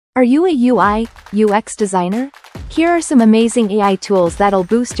Are you a UI, UX designer? Here are some amazing AI tools that'll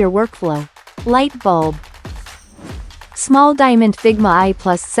boost your workflow. Light bulb. Small diamond Figma I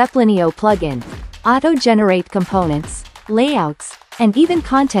plus Zeppelinio plugin. Auto-generate components, layouts, and even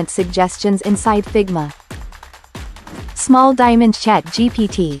content suggestions inside Figma. Small diamond Chat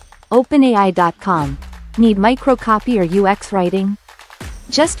GPT. OpenAI.com. Need microcopy or UX writing?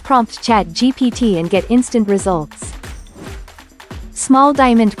 Just prompt Chat GPT and get instant results. Small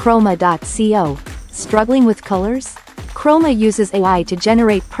diamond Chroma.co. Struggling with colors? Chroma uses AI to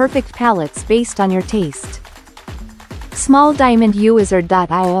generate perfect palettes based on your taste. Small diamond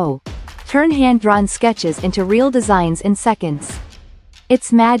UiUx.io. Turn hand-drawn sketches into real designs in seconds.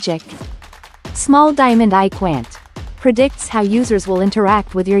 It's magic. Small diamond iQuant. Predicts how users will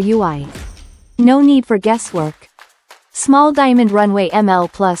interact with your UI. No need for guesswork. Small diamond runway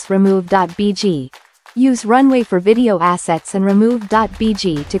ML plus remove.bg. Use runway for video assets and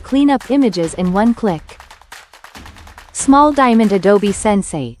remove.bg to clean up images in one click. Small diamond Adobe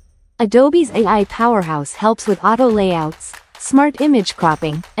Sensei. Adobe's AI powerhouse helps with auto layouts, smart image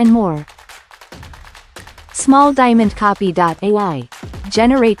cropping, and more. Small diamond Copy.ai.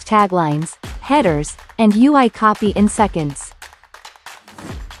 Generate taglines, headers, and UI copy in seconds.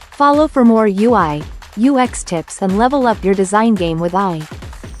 Follow for more UI, UX tips and level up your design game with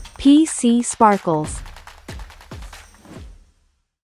PC Sparkles.